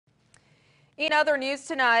In other news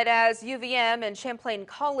tonight, as UVM and Champlain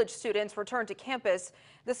College students return to campus,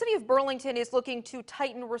 the city of Burlington is looking to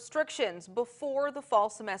tighten restrictions before the fall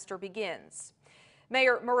semester begins.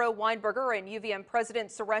 Mayor Murrow Weinberger and UVM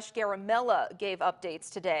President Suresh Garamella gave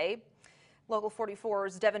updates today. Local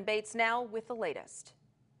 44's Devin Bates now with the latest.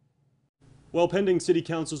 While pending City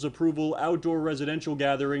Council's approval, outdoor residential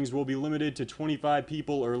gatherings will be limited to 25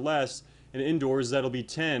 people or less, and indoors that'll be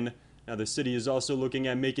 10. Now, the city is also looking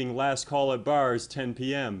at making last call at bars 10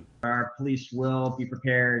 p.m. Our police will be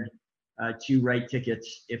prepared to write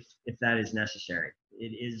tickets if that is necessary. It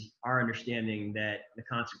is our understanding that the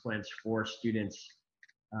consequence for students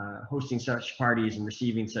hosting such parties and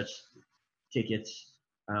receiving such tickets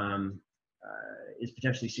is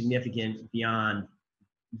potentially significant beyond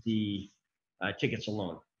the tickets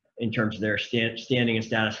alone in terms of their standing and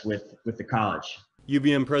status with the college.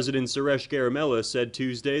 UVM President Suresh Garamella said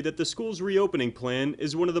Tuesday that the school's reopening plan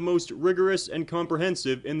is one of the most rigorous and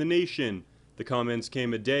comprehensive in the nation. The comments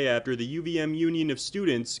came a day after the UVM Union of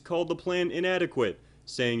Students called the plan inadequate,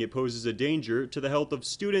 saying it poses a danger to the health of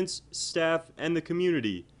students, staff, and the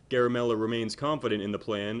community. Garamella remains confident in the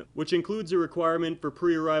plan, which includes a requirement for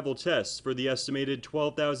pre-arrival tests for the estimated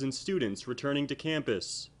 12,000 students returning to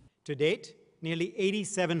campus. To date, nearly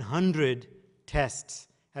 8,700 tests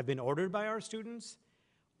have been ordered by our students.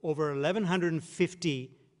 Over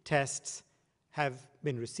 1,150 tests have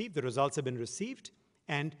been received, the results have been received,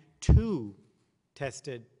 and 2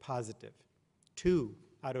 tested positive. 2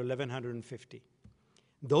 out of 1,150.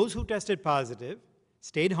 Those who tested positive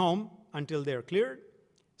stayed home until they're cleared,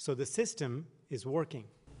 so the system is working.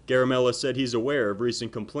 Garamella said he's aware of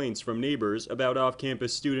recent complaints from neighbors about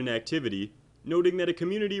off-campus student activity, noting that a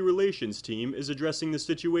community relations team is addressing the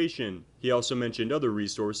situation. He also mentioned other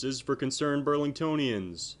resources for concerned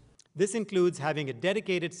Burlingtonians. This includes having a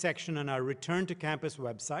dedicated section on our Return to Campus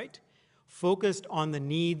website focused on the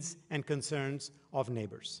needs and concerns of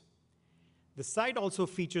neighbors. The site also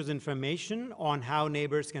features information on how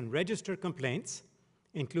neighbors can register complaints,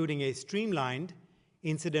 including a streamlined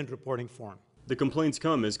incident reporting form. The complaints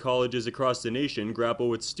come as colleges across the nation grapple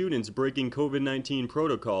with students breaking COVID-19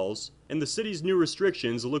 protocols, and the city's new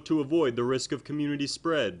restrictions look to avoid the risk of community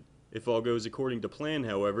spread. If all goes according to plan,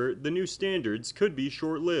 however, the new standards could be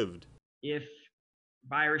short-lived. If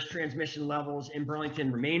virus transmission levels in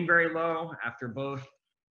Burlington remain very low after both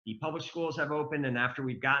the public schools have opened and after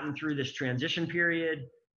we've gotten through this transition period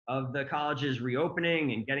of the colleges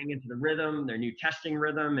reopening and getting into the rhythm, their new testing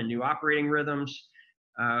rhythm and new operating rhythms,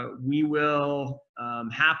 we will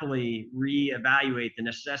happily reevaluate the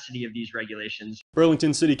necessity of these regulations.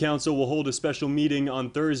 Burlington City Council will hold a special meeting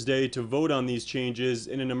on Thursday to vote on these changes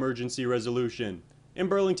in an emergency resolution. In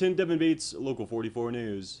Burlington, Devin Bates, Local 44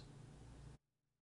 News.